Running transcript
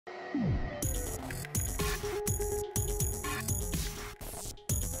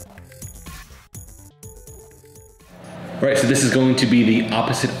All right, so this is going to be the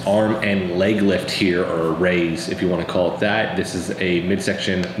opposite arm and leg lift here, or raise if you want to call it that. This is a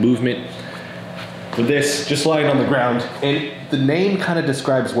midsection movement. For this, just lying on the ground, and the name kind of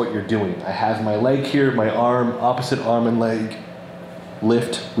describes what you're doing. I have my leg here, my arm, opposite arm and leg,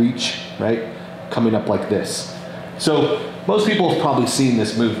 lift, reach, right? Coming up like this. So most people have probably seen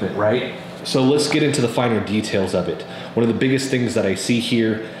this movement, right? So let's get into the finer details of it. One of the biggest things that I see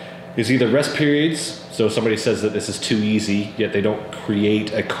here is either rest periods. So somebody says that this is too easy, yet they don't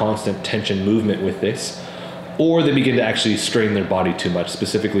create a constant tension movement with this, or they begin to actually strain their body too much,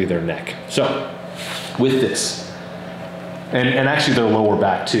 specifically their neck. So with this, and actually their lower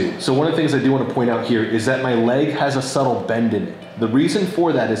back too. So one of the things I do want to point out here is that my leg has a subtle bend in it. The reason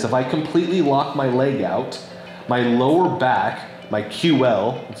for that is if I completely lock my leg out, my lower back, my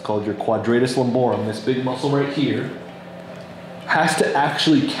QL, it's called your quadratus lumborum, this big muscle right here, has to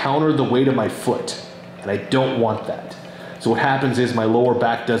actually counter the weight of my foot. And I don't want that. So what happens is my lower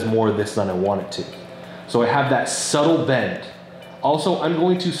back does more of this than I want it to. So I have that subtle bend. Also, I'm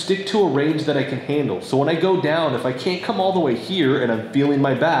going to stick to a range that I can handle. So when I go down, if I can't come all the way here and I'm feeling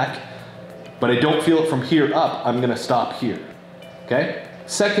my back, but I don't feel it from here up, I'm gonna stop here, okay?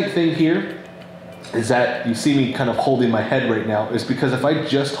 Second thing here is that you see me kind of holding my head right now is because if I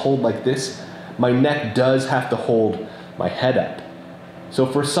just hold like this, my neck does have to hold my head up. So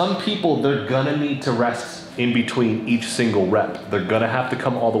for some people, they're gonna need to rest in between each single rep. They're gonna have to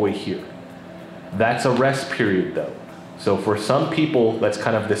come all the way here. That's a rest period though. So for some people, that's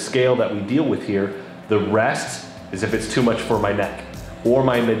kind of the scale that we deal with here. The rest is if it's too much for my neck or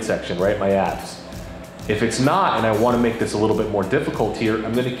my midsection, right, my abs. If it's not, and I wanna make this a little bit more difficult here,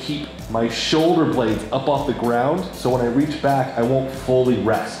 I'm gonna keep my shoulder blades up off the ground, so when I reach back, I won't fully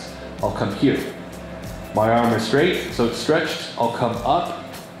rest. I'll come here. My arm is straight, so it's stretched. I'll come up.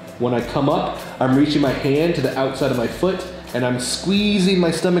 When I come up, I'm reaching my hand to the outside of my foot, and I'm squeezing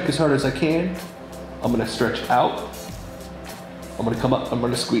my stomach as hard as I can. I'm gonna stretch out. I'm gonna come up, I'm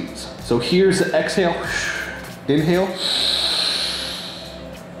gonna squeeze. So here's the exhale, inhale.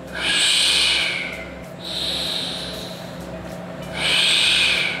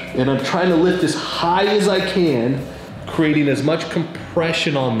 And I'm trying to lift as high as I can, creating as much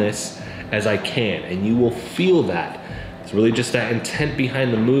compression on this as I can, and you will feel that. It's really just that intent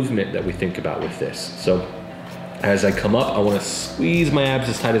behind the movement that we think about with this. So as I come up, I wanna squeeze my abs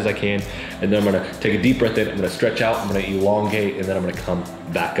as tight as I can, and then I'm gonna take a deep breath in, I'm gonna stretch out, I'm gonna elongate, and then I'm gonna come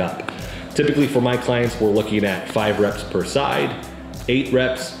back up. Typically for my clients, we're looking at 5 reps per side, 8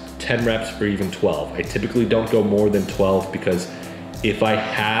 reps, 10 reps, or even 12. I typically don't go more than 12 because if I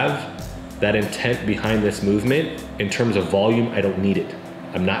have that intent behind this movement, in terms of volume, I don't need it.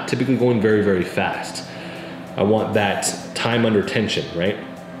 I'm not typically going very, very fast. I want that time under tension, right?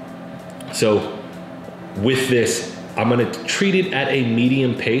 So with this, I'm gonna treat it at a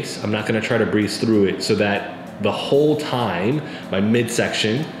medium pace. I'm not gonna try to breeze through it so that the whole time, my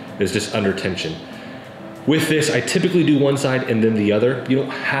midsection is just under tension. With this, I typically do one side and then the other. You don't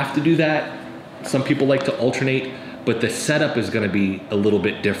have to do that. Some people like to alternate, but the setup is gonna be a little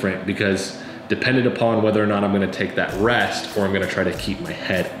bit different because dependent upon whether or not I'm gonna take that rest or I'm gonna try to keep my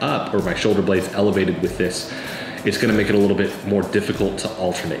head up or my shoulder blades elevated with this, it's gonna make it a little bit more difficult to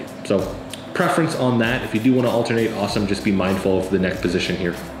alternate. So preference on that. If you do wanna alternate, awesome, just be mindful of the neck position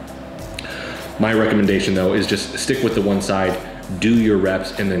here. My recommendation though is just stick with the one side, do your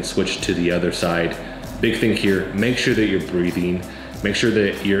reps, and then switch to the other side. Big thing here, make sure that you're breathing. Make sure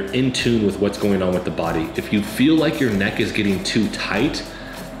that you're in tune with what's going on with the body. If you feel like your neck is getting too tight,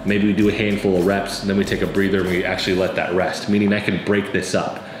 maybe we do a handful of reps, and then we take a breather and we actually let that rest, meaning I can break this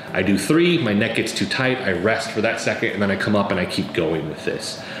up. I do 3, my neck gets too tight, I rest for that second, and then I come up and I keep going with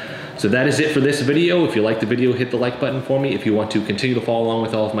this. So that is it for this video. If you like the video, hit the like button for me. If you want to continue to follow along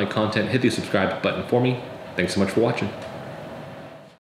with all of my content, hit the subscribe button for me. Thanks so much for watching.